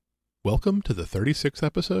Welcome to the 36th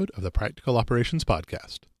episode of the Practical Operations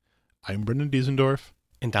Podcast. I'm Brendan Diesendorf.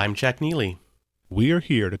 And I'm Jack Neely. We are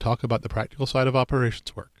here to talk about the practical side of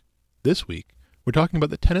operations work. This week, we're talking about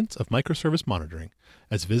the tenets of microservice monitoring,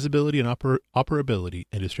 as visibility and operability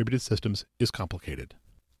in distributed systems is complicated.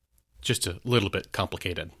 Just a little bit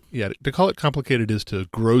complicated. Yeah, to call it complicated is to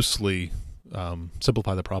grossly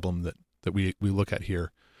simplify the problem that we look at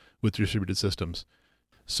here with distributed systems.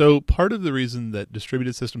 So part of the reason that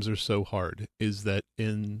distributed systems are so hard is that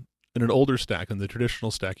in an older stack, in the traditional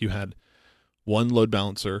stack, you had one load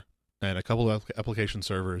balancer and a couple of application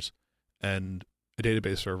servers and a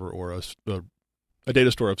database server or a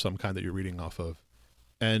data store of some kind that you're reading off of.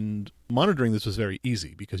 And monitoring this was very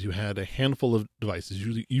easy because you had a handful of devices.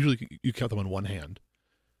 Usually you count them on one hand.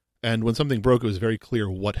 And when something broke, it was very clear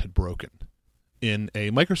what had broken. In a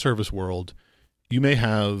microservice world, you may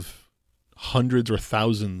have hundreds or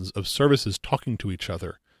thousands of services talking to each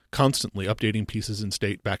other, constantly updating pieces in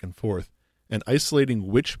state back and forth, and isolating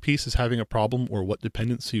which piece is having a problem or what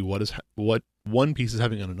dependency what one piece is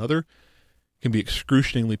having on another can be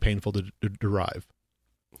excruciatingly painful to derive.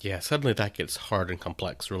 Yeah, suddenly that gets hard and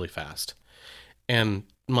complex really fast. And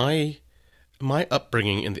my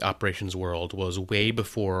upbringing in the operations world was way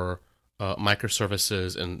before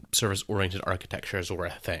microservices and service-oriented architectures were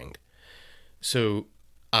a thing. So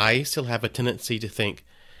I still have a tendency to think,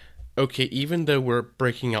 okay, even though we're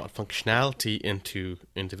breaking out functionality into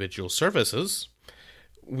individual services,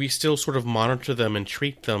 we still sort of monitor them and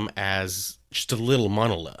treat them as just a little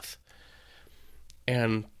monolith.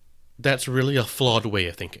 And that's really a flawed way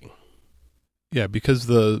of thinking. Yeah, because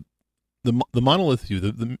the monolith view,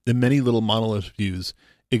 the many little monolith views,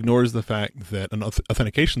 ignores the fact that an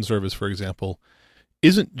authentication service, for example,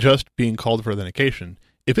 isn't just being called for authentication.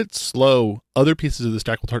 If it's slow, other pieces of the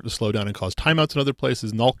stack will start to slow down and cause timeouts in other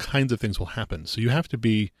places, and all kinds of things will happen. So you have to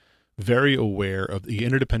be very aware of the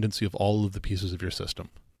interdependency of all of the pieces of your system.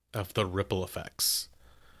 Of the ripple effects,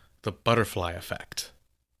 the butterfly effect.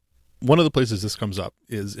 One of the places this comes up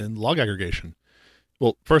is in log aggregation.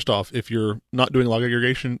 Well, first off, if you're not doing log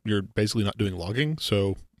aggregation, you're basically not doing logging,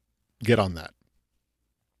 so get on that.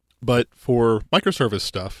 But for microservice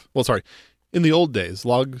stuff, in the old days,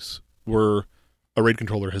 logs were a RAID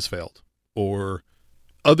controller has failed, or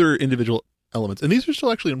other individual elements. And these are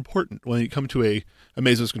still actually important when you come to a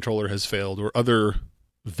Mesos controller has failed, or other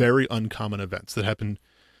very uncommon events that happen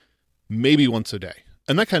maybe once a day.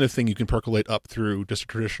 And that kind of thing you can percolate up through just a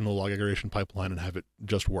traditional log aggregation pipeline and have it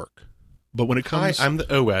just work. But when it comes... Hi, I'm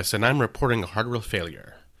the OS, and I'm reporting a hardware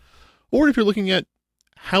failure. Or if you're looking at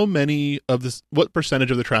how many of this, what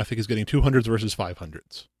percentage of the traffic is getting 200s versus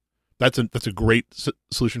 500s. That's a great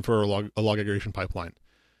solution for a log aggregation pipeline.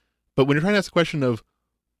 But when you're trying to ask the question of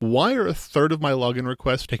why are a third of my login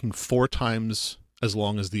requests taking 4 times as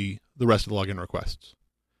long as the rest of the login requests?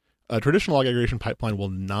 A traditional log aggregation pipeline will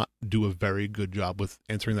not do a very good job with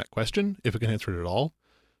answering that question, if it can answer it at all,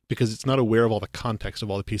 because it's not aware of all the context of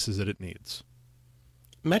all the pieces that it needs.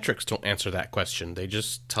 Metrics don't answer that question. They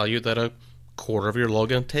just tell you that a quarter of your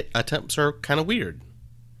login attempts are kind of weird.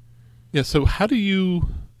 Yeah, so how do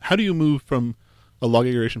you move from a log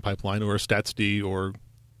aggregation pipeline or a StatsD or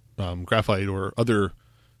Graphite or other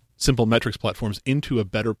simple metrics platforms into a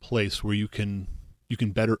better place where you can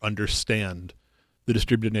better understand the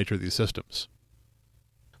distributed nature of these systems?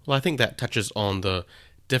 Well, I think that touches on the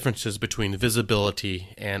differences between visibility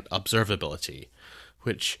and observability,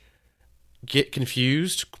 which get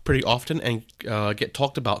confused pretty often and get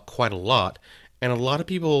talked about quite a lot. And a lot of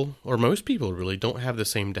people, or most people really, don't have the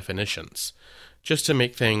same definitions, just to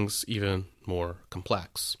make things even more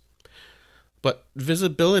complex. But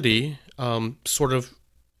visibility sort of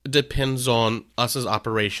depends on us as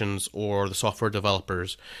operations or the software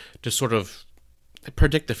developers to sort of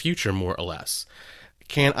predict the future, more or less.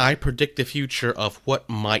 Can I predict the future of what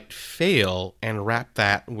might fail and wrap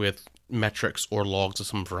that with metrics or logs of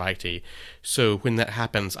some variety? So when that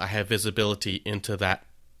happens, I have visibility into that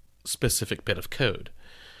specific bit of code.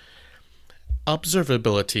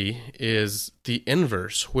 Observability is the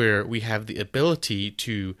inverse, where we have the ability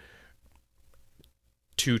to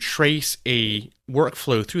trace a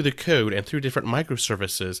workflow through the code and through different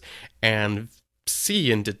microservices and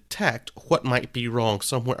see and detect what might be wrong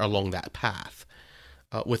somewhere along that path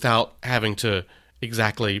without having to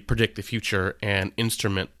exactly predict the future and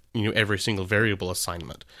instrument every single variable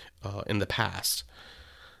assignment in the past.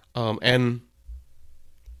 And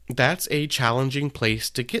that's a challenging place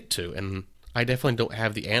to get to, and I definitely don't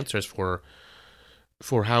have the answers for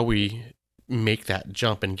how we make that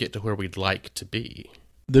jump and get to where we'd like to be.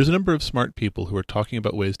 There's a number of smart people who are talking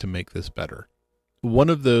about ways to make this better. One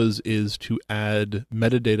of those is to add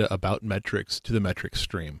metadata about metrics to the metric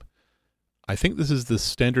stream. I think this is the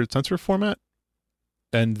standard sensor format.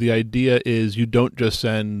 And the idea is you don't just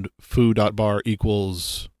send foo.bar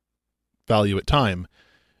equals value at time.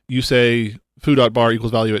 You say foo.bar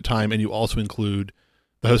equals value at time, and you also include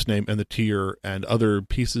the host name and the tier and other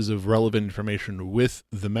pieces of relevant information with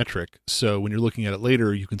the metric. So when you're looking at it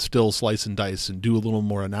later, you can still slice and dice and do a little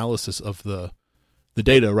more analysis of the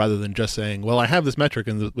data rather than just saying, well, I have this metric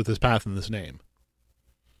with this path and this name.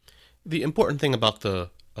 The important thing about the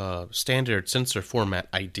standard sensor format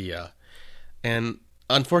idea, and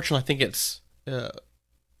unfortunately I think it's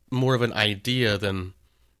more of an idea than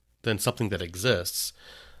something that exists,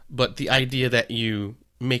 but the idea that you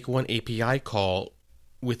make one API call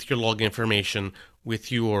with your log information,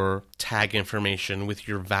 with your tag information, with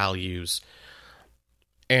your values,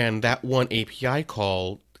 and that one API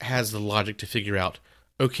call has the logic to figure out,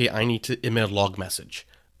 okay, I need to emit a log message.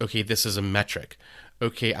 Okay, this is a metric.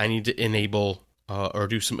 Okay, I need to enable or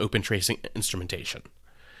do some open tracing instrumentation.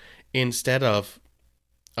 Instead of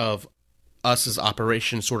us as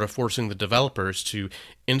operations sort of forcing the developers to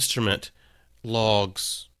instrument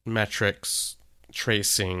logs, metrics,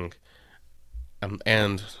 tracing,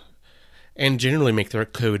 and generally make their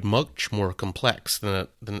code much more complex than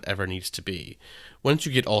it ever needs to be. Once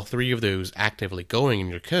you get all three of those actively going in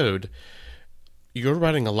your code, you're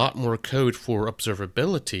writing a lot more code for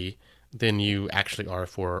observability than you actually are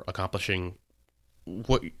for accomplishing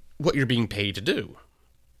what you're being paid to do.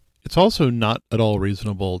 It's also not at all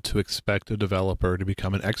reasonable to expect a developer to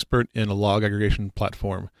become an expert in a log aggregation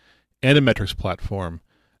platform and a metrics platform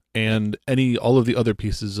and all of the other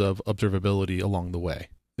pieces of observability along the way.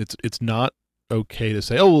 It's not okay to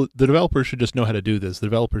say, oh, well, the developer should just know how to do this. The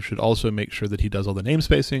developer should also make sure that he does all the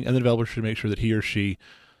namespacing, and the developer should make sure that he or she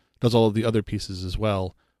does all of the other pieces as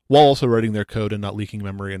well, while also writing their code and not leaking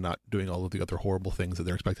memory and not doing all of the other horrible things that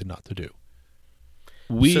they're expected not to do.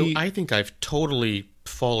 So I think I've totally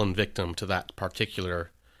fallen victim to that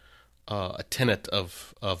particular tenet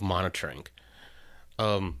of monitoring.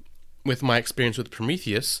 With my experience with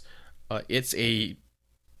Prometheus,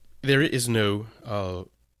 there is no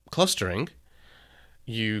clustering.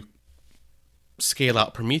 You scale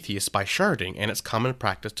out Prometheus by sharding, and it's common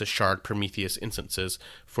practice to shard Prometheus instances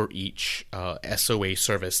for each SOA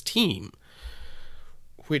service team,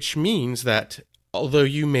 which means that although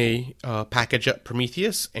you may package up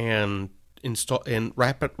Prometheus and install and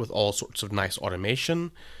wrap it with all sorts of nice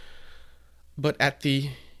automation, but at the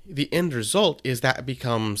end result is that it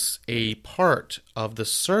becomes a part of the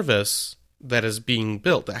service that is being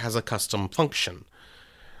built that has a custom function.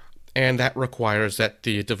 And that requires that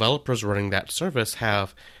the developers running that service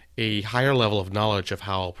have a higher level of knowledge of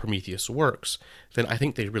how Prometheus works than I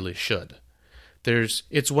think they really should.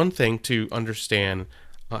 It's one thing to understand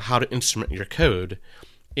how to instrument your code.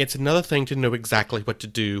 It's another thing to know exactly what to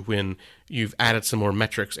do when you've added some more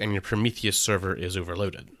metrics and your Prometheus server is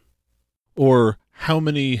overloaded. Or how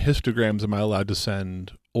many histograms am I allowed to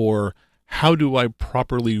send? Or how do I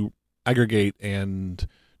properly aggregate and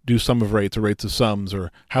do sum of rates or rates of sums,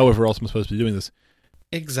 or however else I'm supposed to be doing this?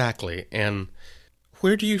 Exactly. And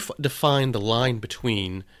where do you define the line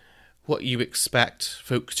between what you expect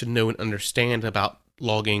folks to know and understand about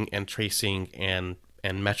logging and tracing and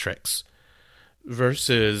metrics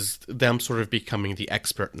versus them sort of becoming the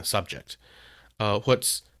expert in the subject?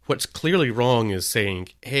 What's clearly wrong is saying,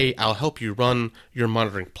 hey, I'll help you run your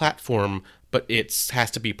monitoring platform, but it has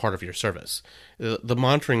to be part of your service. The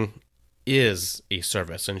monitoring is a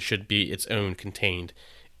service and should be its own contained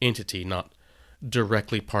entity, not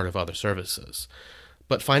directly part of other services.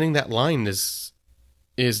 But finding that line is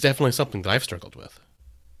definitely something that I've struggled with.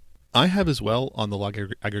 I have as well on the log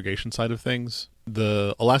aggregation side of things.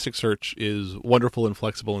 The Elasticsearch is wonderful and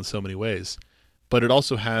flexible in so many ways, but it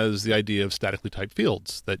also has the idea of statically typed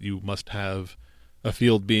fields, that you must have a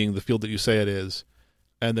field being the field that you say it is,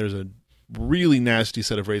 and there's a really nasty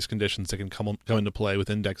set of race conditions that can come into play with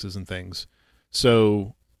indexes and things.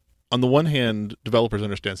 So on the one hand, developers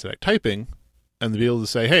understand static typing and be able to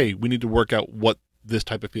say, hey, we need to work out what this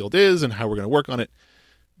type of field is and how we're going to work on it.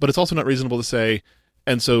 But it's also not reasonable to say,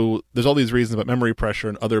 and so there's all these reasons about memory pressure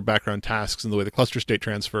and other background tasks and the way the cluster state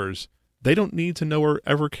transfers. They don't need to know or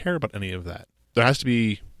ever care about any of that. There has to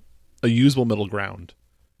be a usable middle ground.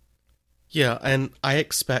 Yeah, and I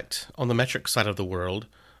expect on the metric side of the world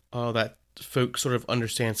that folks sort of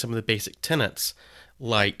understand some of the basic tenets,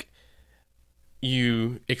 like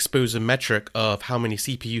you expose a metric of how many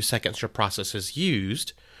CPU seconds your process has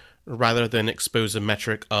used rather than expose a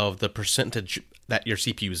metric of the percentage that your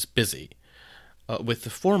CPU is busy. With the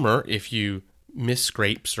former, if you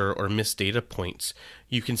misscrapes or missed data points,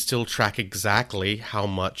 you can still track exactly how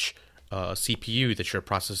much CPU that your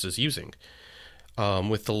process is using.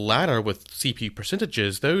 With the latter, with CPU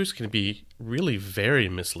percentages, those can be really very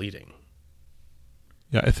misleading.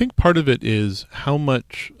 Yeah, I think part of it is how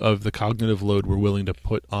much of the cognitive load we're willing to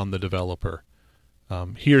put on the developer.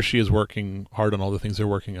 He or she is working hard on all the things they're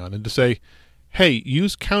working on. And to say, hey,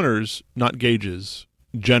 use counters, not gauges,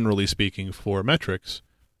 generally speaking, for metrics,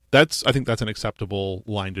 I think that's an acceptable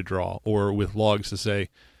line to draw. Or with logs to say,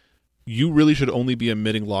 you really should only be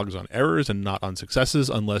emitting logs on errors and not on successes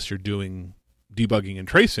unless you're doing debugging and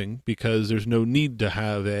tracing, because there's no need to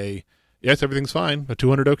have yes, everything's fine, a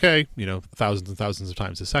 200 okay, thousands and thousands of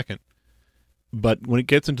times a second. But when it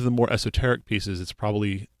gets into the more esoteric pieces,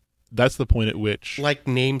 that's the point at which... Like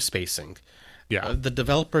namespacing. Yeah. The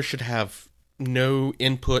developer should have no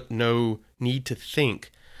input, no need to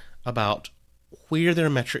think about where their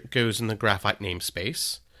metric goes in the Graphite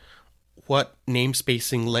namespace, what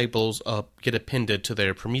namespacing labels get appended to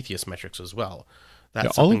their Prometheus metrics as well.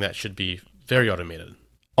 That's something that should be very automated.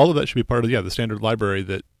 All of that should be part of the standard library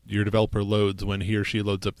that your developer loads when he or she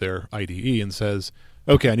loads up their IDE and says,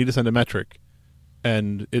 okay, I need to send a metric.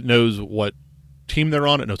 And it knows what team they're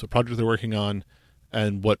on, it knows what project they're working on,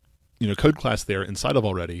 and what code class they're inside of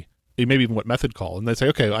already. Maybe even what method call. And they say,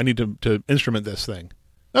 okay, I need to instrument this thing.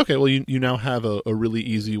 Okay, well, you now have a really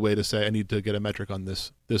easy way to say, I need to get a metric on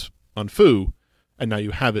this on foo, and now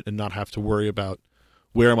you have it and not have to worry about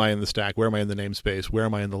where am I in the stack, where am I in the namespace, where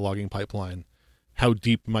am I in the logging pipeline, how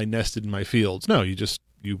deep am I nested in my fields. No,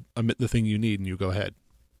 you emit the thing you need and you go ahead.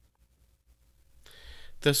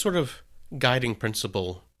 The sort of guiding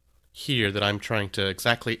principle here that I'm trying to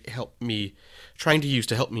use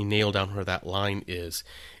to help me nail down where that line is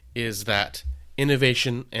that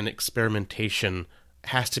innovation and experimentation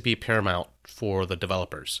has to be paramount for the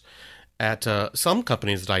developers. At some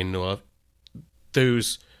companies that I know of,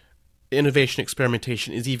 those innovation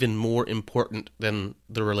experimentation is even more important than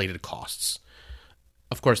the related costs.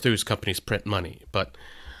 Of course, those companies print money, but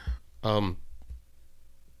that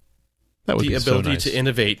would the be ability so nice. to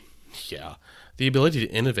innovate, the ability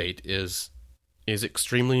to innovate is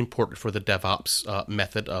extremely important for the DevOps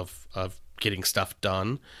method of getting stuff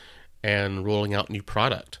done and rolling out new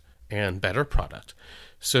product and better product.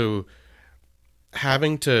 So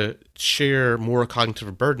having to share more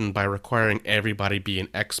cognitive burden by requiring everybody be an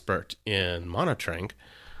expert in monitoring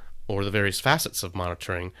or the various facets of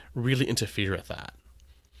monitoring really interfere with that.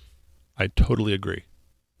 I totally agree.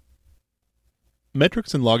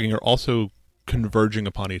 Metrics and logging are also converging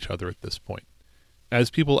upon each other at this point. As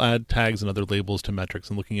people add tags and other labels to metrics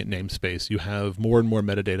and looking at namespace, you have more and more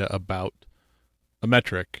metadata about a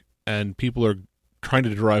metric, and people are trying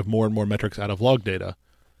to derive more and more metrics out of log data.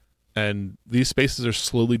 And these spaces are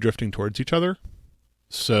slowly drifting towards each other.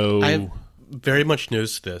 So I've very much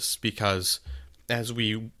noticed this because as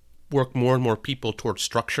we work more and more people towards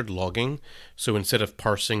structured logging, so instead of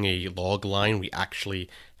parsing a log line, we actually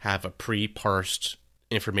have a pre-parsed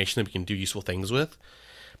information that we can do useful things with.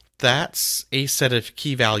 That's a set of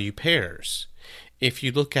key value pairs. If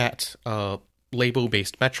you look at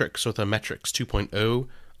label-based metrics or the metrics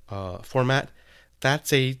 2.0 format,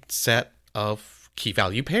 that's a set of key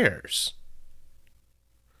value pairs.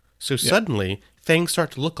 So suddenly things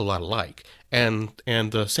start to look a lot alike, and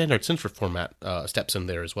the standard Sinfer format steps in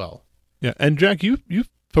there as well. Yeah, and Jack, you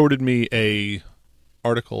forwarded me a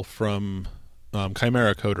article from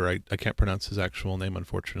Chimera Coder. I can't pronounce his actual name,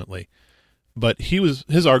 unfortunately, but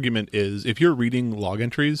his argument is if you're reading log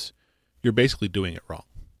entries, you're basically doing it wrong.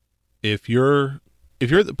 If you're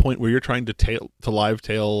at the point where you're trying to live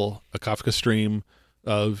tail a Kafka stream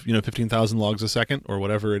of 15,000 logs a second or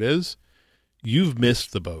whatever it is, you've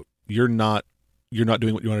missed the boat. You're not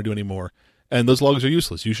doing what you want to do anymore, and those logs are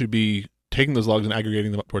useless. You should be taking those logs and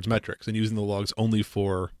aggregating them up towards metrics and using the logs only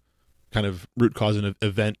for kind of root cause and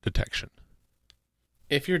event detection.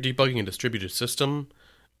 If you're debugging a distributed system,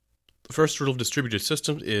 the first rule of distributed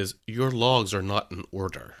systems is your logs are not in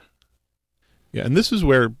order. Yeah, and this is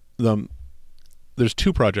where there's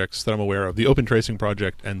two projects that I'm aware of, the Open Tracing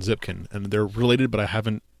Project and Zipkin, and they're related, but I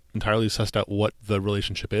haven't entirely sussed out what the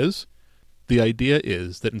relationship is. The idea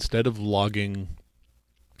is that instead of logging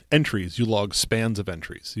entries, you log spans of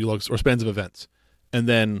entries, or spans of events, and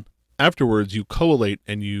then afterwards you collate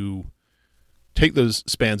and you take those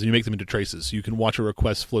spans and you make them into traces. So you can watch a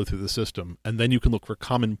request flow through the system, and then you can look for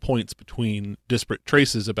common points between disparate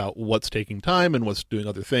traces about what's taking time and what's doing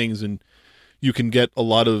other things, and you can get a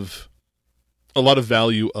lot of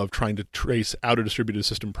value of trying to trace out a distributed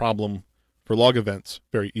system problem for log events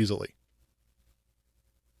very easily.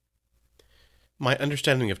 My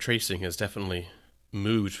understanding of tracing has definitely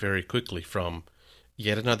moved very quickly from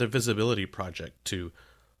yet another visibility project to,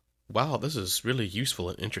 wow, this is really useful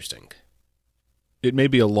and interesting. It may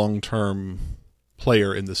be a long-term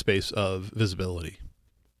player in the space of visibility.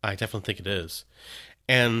 I definitely think it is.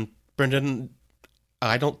 And Brendan,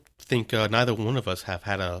 I don't think neither one of us have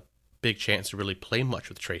had a big chance to really play much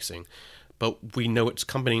with tracing, but we know it's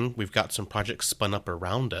coming. We've got some projects spun up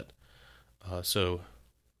around it. So,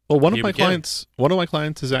 well, one of my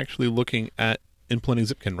clients is actually looking at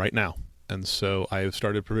implementing Zipkin right now, and so I have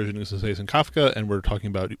started provisioning some space in Kafka, and we're talking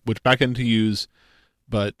about which backend to use.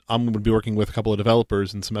 But I'm going to be working with a couple of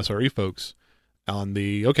developers and some SRE folks on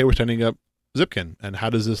we're setting up Zipkin, and how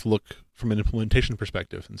does this look from an implementation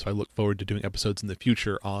perspective? And so I look forward to doing episodes in the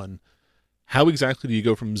future on how exactly do you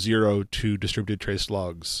go from 0 to distributed trace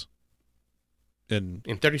logs in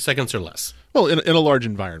 30 seconds or less. Well, in a large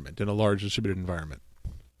environment, in a large distributed environment.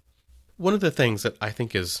 One of the things that I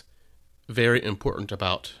think is very important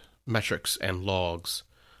about metrics and logs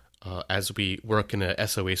as we work in a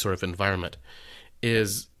SOA sort of environment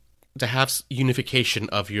is to have unification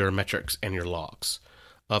of your metrics and your logs,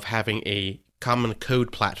 of having a common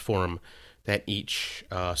code platform that each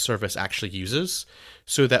service actually uses,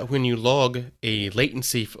 so that when you log a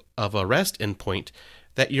latency of a REST endpoint,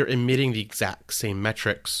 that you're emitting the exact same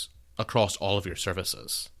metrics across all of your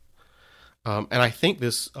services. And I think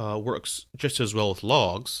this works just as well with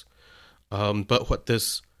logs, but what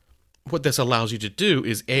this allows you to do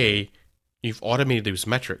is, you've automated those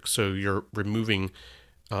metrics, so you're removing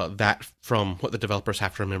that from what the developers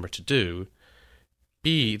have to remember to do.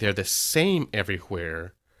 B, they're the same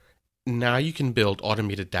everywhere. Now you can build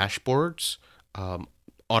automated dashboards,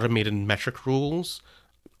 automated metric rules,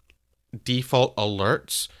 default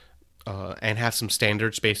alerts, and have some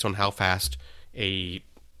standards based on how fast a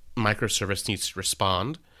microservice needs to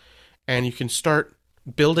respond. And you can start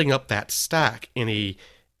building up that stack in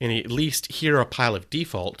at least here are a pile of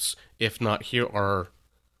defaults, if not here are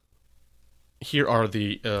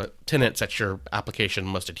the tenets that your application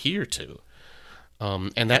must adhere to.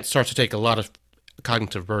 And that starts to take a lot of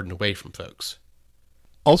cognitive burden away from folks.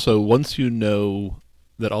 Also, once you know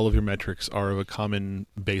that all of your metrics are of a common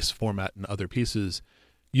base format and other pieces,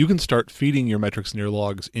 you can start feeding your metrics and your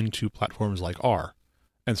logs into platforms like R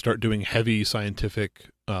and start doing heavy scientific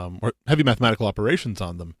or heavy mathematical operations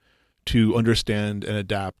on them to understand and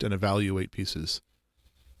adapt and evaluate pieces.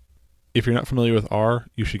 If you're not familiar with R,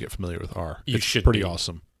 you should get familiar with R. It's pretty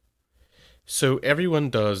awesome. So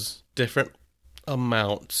everyone does different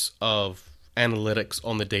amounts of analytics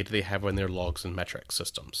on the data they have in their logs and metric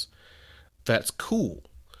systems. That's cool.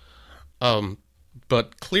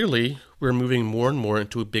 But clearly, we're moving more and more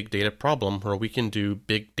into a big data problem where we can do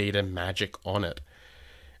big data magic on it.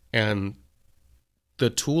 And the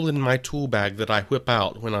tool in my tool bag that I whip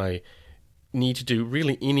out when I need to do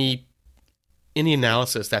really any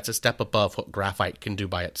analysis that's a step above what Graphite can do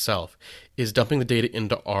by itself is dumping the data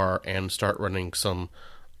into R and start running some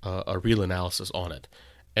a real analysis on it,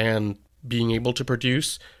 and being able to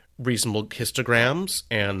produce reasonable histograms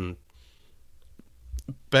and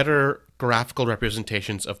better graphical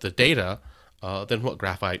representations of the data than what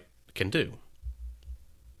Graphite can do.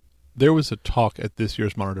 There was a talk at this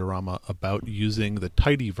year's Monitorama about using the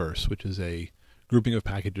tidyverse, which is a grouping of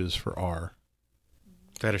packages for R.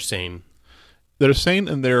 That are sane. They're sane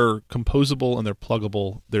and they're composable and they're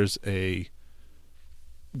pluggable. There's a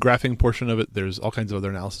graphing portion of it. There's all kinds of other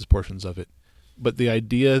analysis portions of it. But the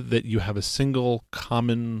idea that you have a single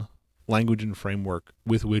common language and framework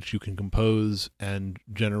with which you can compose and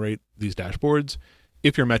generate these dashboards,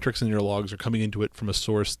 if your metrics and your logs are coming into it from a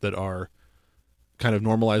source that are kind of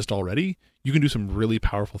normalized already, you can do some really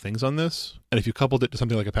powerful things on this. And if you coupled it to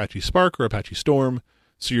something like Apache Spark or Apache Storm,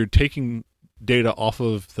 so you're taking data off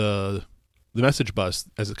of the message bus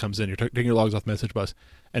as it comes in, you're taking your logs off the message bus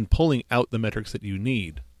and pulling out the metrics that you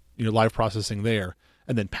need, live processing there,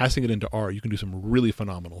 and then passing it into R, you can do some really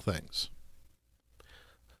phenomenal things.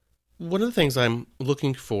 One of the things I'm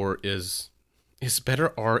looking for is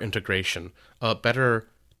better R integration, better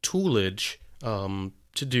toolage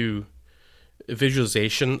to do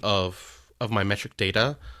visualization of my metric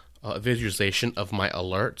data, visualization of my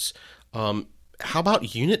alerts. How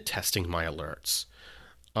about unit testing my alerts?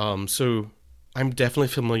 So I'm definitely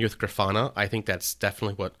familiar with Grafana. I think that's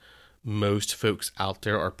definitely what most folks out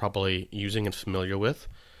there are probably using and familiar with.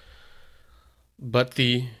 But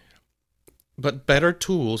better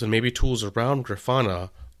tools, and maybe tools around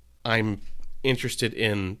Grafana, I'm interested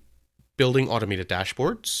in building automated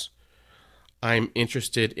dashboards. I'm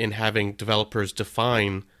interested in having developers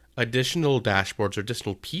define additional dashboards or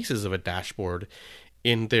additional pieces of a dashboard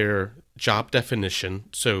in their job definition,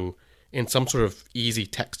 so in some sort of easy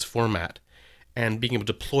text format, and being able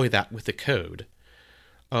to deploy that with the code.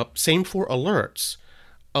 Same for alerts.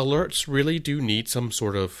 Alerts really do need some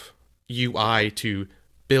sort of UI to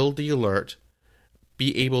build the alert,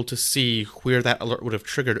 be able to see where that alert would have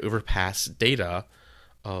triggered over past data,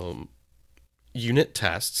 unit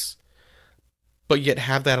tests, but yet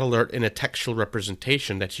have that alert in a textual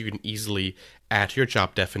representation that you can easily add to your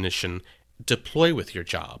job definition, deploy with your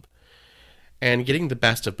job. And getting the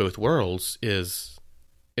best of both worlds is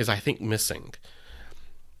I think missing.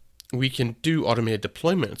 We can do automated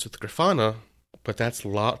deployments with Grafana, but that's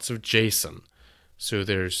lots of JSON. So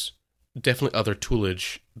there's definitely other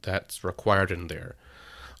toolage that's required in there.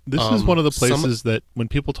 This is one of the places that when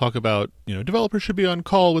people talk about, developers should be on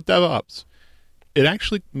call with DevOps, it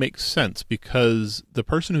actually makes sense because the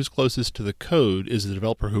person who's closest to the code is the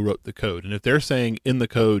developer who wrote the code. And if they're saying in the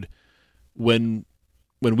code, when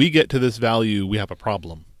we get to this value, we have a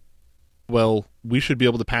problem, well, we should be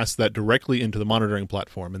able to pass that directly into the monitoring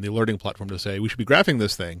platform and the alerting platform to say, we should be graphing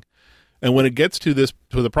this thing. And when it gets to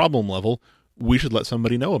the problem level, we should let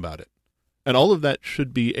somebody know about it. And all of that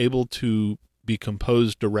should be able to be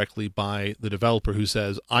composed directly by the developer who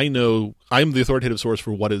says, I know I'm the authoritative source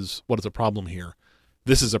for what is a problem here.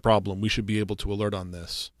 This is a problem. We should be able to alert on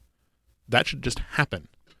this. That should just happen.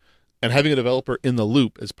 And having a developer in the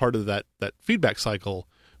loop as part of that feedback cycle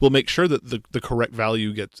will make sure that the correct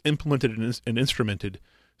value gets implemented and instrumented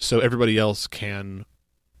so everybody else can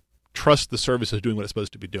trust the service is doing what it's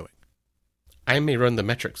supposed to be doing. I may run the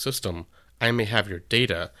metric system, I may have your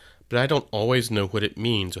data, but I don't always know what it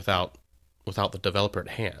means without the developer at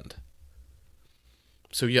hand.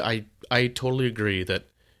 So yeah, I totally agree that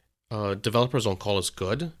developers on call is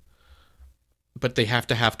good, but they have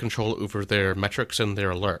to have control over their metrics and their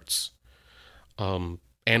alerts.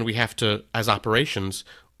 And we have to, as operations,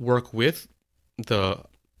 work with the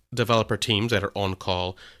developer teams that are on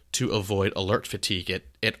call to avoid alert fatigue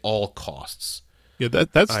at all costs. Yeah,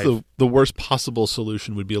 that's the worst possible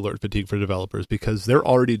solution would be alert fatigue for developers because they're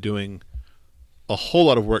already doing a whole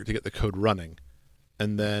lot of work to get the code running.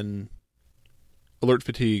 And then alert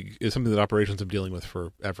fatigue is something that operations have been dealing with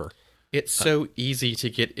forever. It's so easy to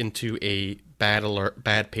get into a bad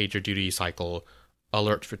PagerDuty cycle,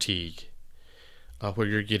 alert fatigue, where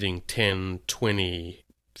you're getting 10, 20,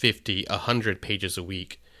 50, 100 pages a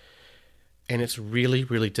week. And it's really,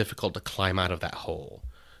 really difficult to climb out of that hole.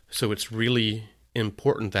 So it's really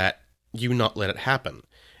important that you not let it happen.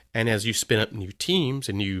 And as you spin up new teams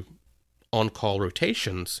and new on-call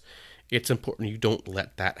rotations, it's important you don't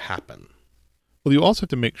let that happen. Well, you also have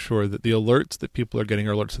to make sure that the alerts that people are getting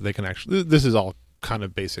are alerts that they can actually... This is all kind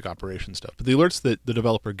of basic operation stuff. But the alerts that the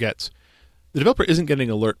developer gets, the developer isn't getting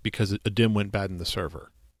an alert because a DIM went bad in the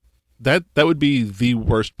server. That would be the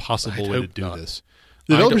worst possible way to do this.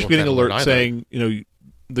 The developer's getting an alert saying,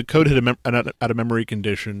 the code hit an out-of-memory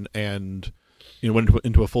condition and went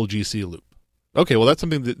into a full GC loop. Okay, well, that's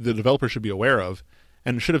something that the developer should be aware of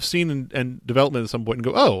and should have seen in development at some point and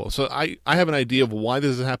go, oh, so I have an idea of why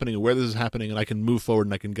this is happening and where this is happening, and I can move forward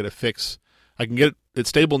and I can get a fix. I can get it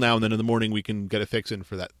stable now, and then in the morning we can get a fix in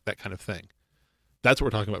for that kind of thing. That's what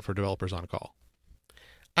we're talking about for developers on call.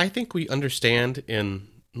 I think we understand in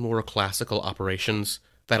more classical operations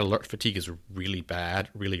that alert fatigue is really bad,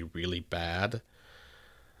 really, really bad.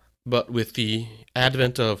 But with the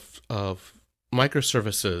advent of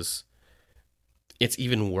microservices, it's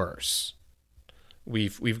even worse.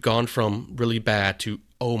 We've gone from really bad to,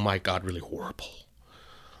 oh my God, really horrible.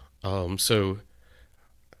 So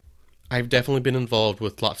I've definitely been involved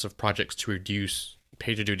with lots of projects to reduce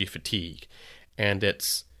PagerDuty fatigue. And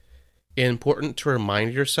it's important to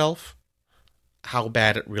remind yourself how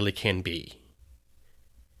bad it really can be.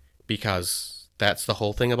 Because that's the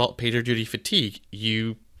whole thing about PagerDuty fatigue.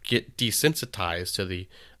 You get desensitized to the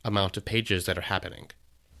amount of pages that are happening.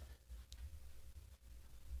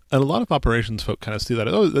 And a lot of operations folk kind of see that.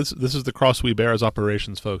 Oh, this is the cross we bear as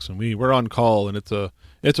operations folks, and we're on call, and it's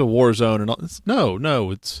a war zone, and all.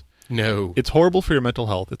 It's horrible for your mental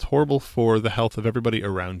health. It's horrible for the health of everybody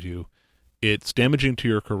around you. It's damaging to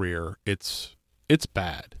your career. It's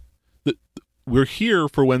bad. We're here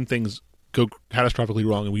for when things go catastrophically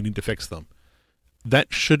wrong and we need to fix them.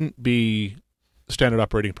 That shouldn't be standard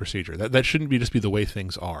operating procedure. That shouldn't just be the way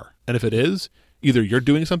things are. And if it is, either you're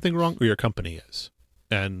doing something wrong or your company is.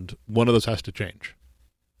 And one of those has to change.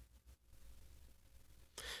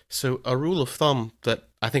 So a rule of thumb that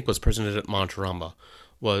I think was presented at Monteramba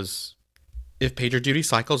was if PagerDuty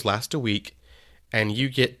cycles last a week and you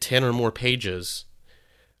get 10 or more pages,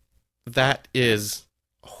 that is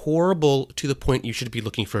horrible to the point you should be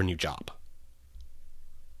looking for a new job.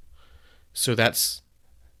 So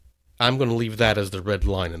I'm going to leave that as the red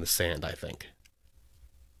line in the sand, I think.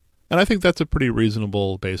 And I think that's a pretty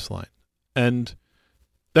reasonable baseline. And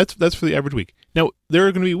that's for the average week. Now, there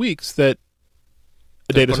are going to be weeks that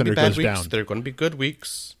a data center goes down. There are going to be good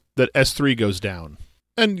weeks. That S3 goes down.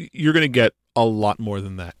 And you're going to get a lot more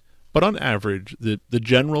than that. But on average, the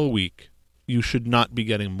general week, you should not be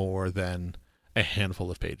getting more than a handful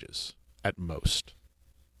of pages at most.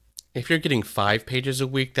 If you're getting 5 pages a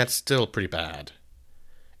week, that's still pretty bad.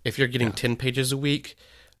 If you're getting 10 pages a week,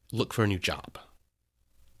 look for a new job.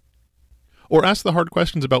 Or ask the hard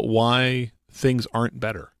questions about why things aren't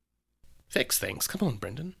better. Fix things. Come on,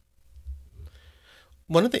 Brendan.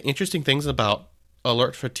 One of the interesting things about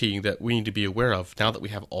alert fatigue that we need to be aware of now that we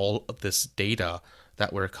have all of this data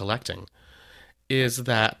that we're collecting is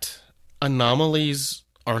that anomalies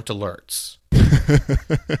aren't alerts.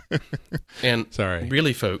 And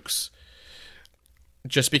really, folks,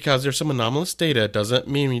 just because there's some anomalous data doesn't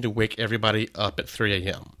mean we need to wake everybody up at 3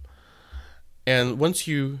 a.m. And once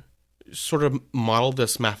you sort of model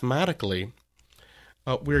this mathematically,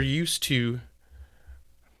 we're used to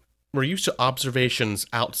observations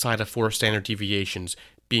outside of 4 standard deviations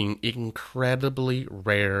being incredibly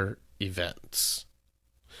rare events.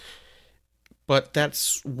 But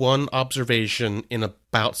that's one observation in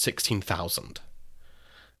about 16,000.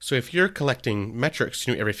 So if you're collecting metrics,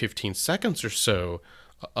 every 15 seconds or so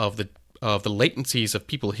of the latencies of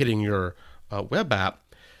people hitting your web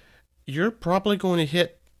app, you're probably going to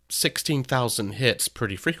hit 16,000 hits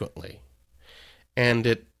pretty frequently. And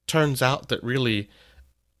it turns out that really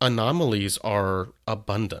anomalies are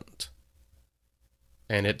abundant.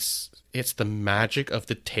 And it's the magic of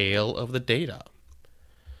the tail of the data.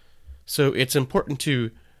 So it's important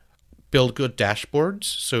to build good dashboards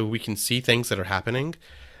so we can see things that are happening,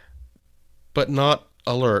 but not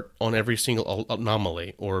alert on every single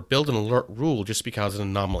anomaly or build an alert rule just because an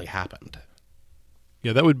anomaly happened.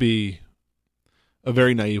 Yeah, that would be a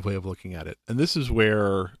very naive way of looking at it. And this is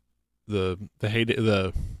where a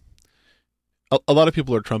lot of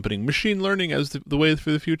people are trumpeting machine learning as the way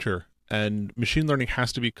for the future. And machine learning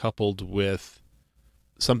has to be coupled with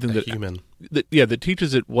something that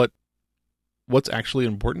teaches it what's actually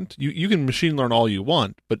important. You can machine learn all you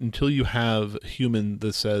want, but until you have a human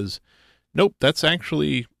that says, nope, that's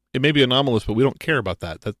actually, it may be anomalous, but we don't care about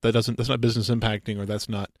that. That's not business impacting, or that's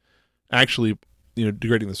not actually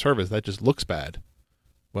degrading the service. That just looks bad.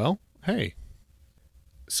 Well, hey.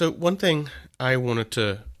 So one thing I wanted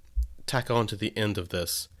to tack on to the end of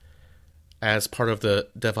this, as part of the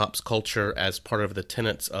DevOps culture, as part of the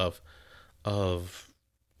tenets of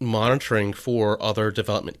monitoring for other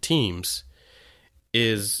development teams,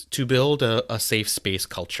 is to build a safe space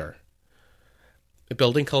culture.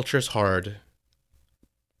 Building culture is hard.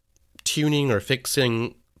 Tuning or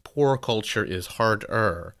fixing poor culture is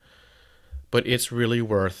harder, but it's really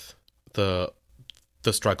worth the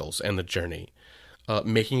struggles and the journey.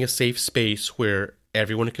 Making a safe space where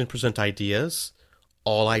everyone can present ideas,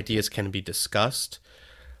 all ideas can be discussed.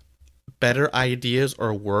 Better ideas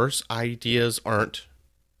or worse ideas aren't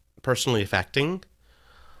personally affecting,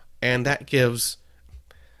 and that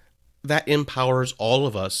empowers all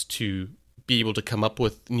of us to be able to come up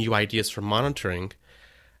with new ideas for monitoring,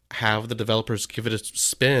 have the developers give it a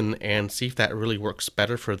spin and see if that really works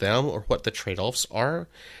better for them or what the trade-offs are,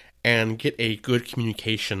 and get a good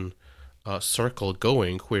communication circle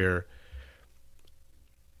going where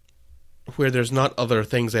there's not other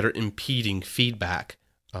things that are impeding feedback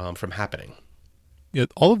from happening. Yeah,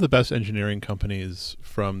 all of the best engineering companies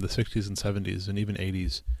from the 60s and 70s and even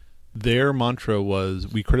 80s, their mantra was,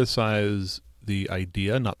 we criticize the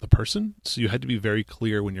idea, not the person. So you had to be very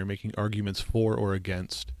clear when you're making arguments for or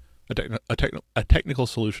against a technical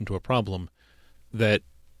solution to a problem, that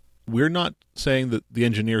we're not saying that the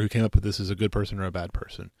engineer who came up with this is a good person or a bad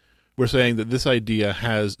person. We're saying that this idea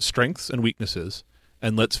has strengths and weaknesses,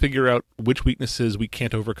 and let's figure out which weaknesses we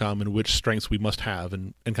can't overcome and which strengths we must have,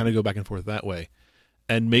 and kind of go back and forth that way.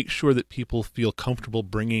 And make sure that people feel comfortable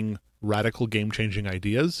bringing radical game-changing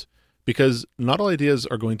ideas, because not all ideas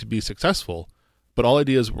are going to be successful, but all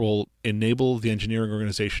ideas will enable the engineering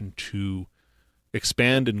organization to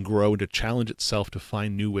expand and grow and to challenge itself to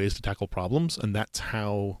find new ways to tackle problems, and that's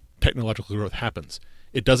how technological growth happens.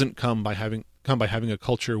 It doesn't come by having a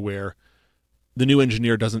culture where the new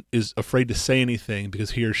engineer is afraid to say anything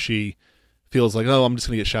because he or she feels like, oh, I'm just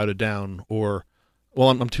going to get shouted down, or, well,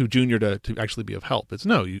 I'm too junior to actually be of help. It's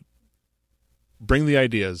no, you bring the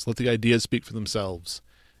ideas, let the ideas speak for themselves,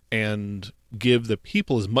 and give the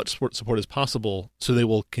people as much support as possible so they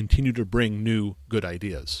will continue to bring new, good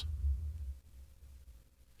ideas.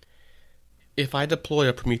 If I deploy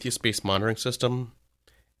a Prometheus-based monitoring system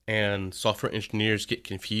and software engineers get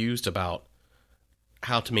confused about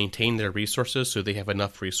how to maintain their resources so they have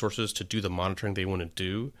enough resources to do the monitoring they want to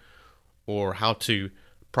do, or how to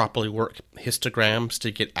properly work histograms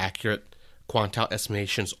to get accurate quantile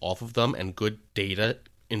estimations off of them and good data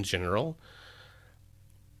in general,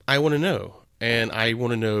 I want to know. And I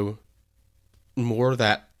want to know more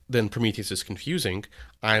than Prometheus is confusing.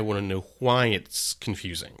 I want to know why it's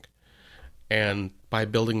confusing. And by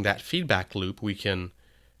building that feedback loop, we can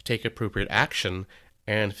take appropriate action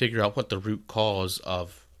and figure out what the root cause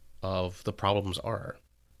of the problems are.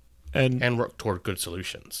 And work toward good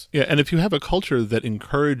solutions. Yeah, and if you have a culture that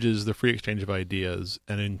encourages the free exchange of ideas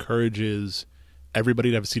and encourages everybody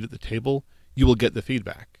to have a seat at the table, you will get the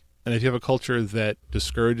feedback. And if you have a culture that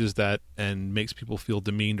discourages that and makes people feel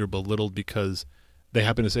demeaned or belittled because they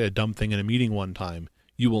happen to say a dumb thing in a meeting one time,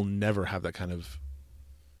 you will never have that kind of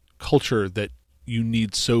culture that you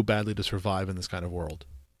need so badly to survive in this kind of world.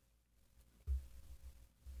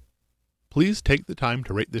 Please take the time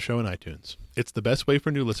to rate the show in iTunes. It's the best way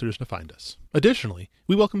for new listeners to find us. Additionally,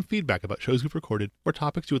 we welcome feedback about shows we've recorded or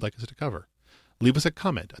topics you would like us to cover. Leave us a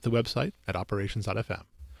comment at the website at operations.fm.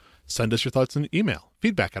 Send us your thoughts in email,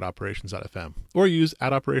 feedback@operations.fm, or use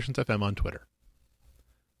 @operationsfm on Twitter.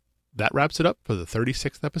 That wraps it up for the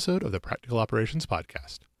 36th episode of the Practical Operations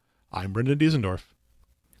Podcast. I'm Brendan Diesendorf.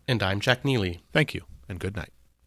 And I'm Jack Neely. Thank you, and good night.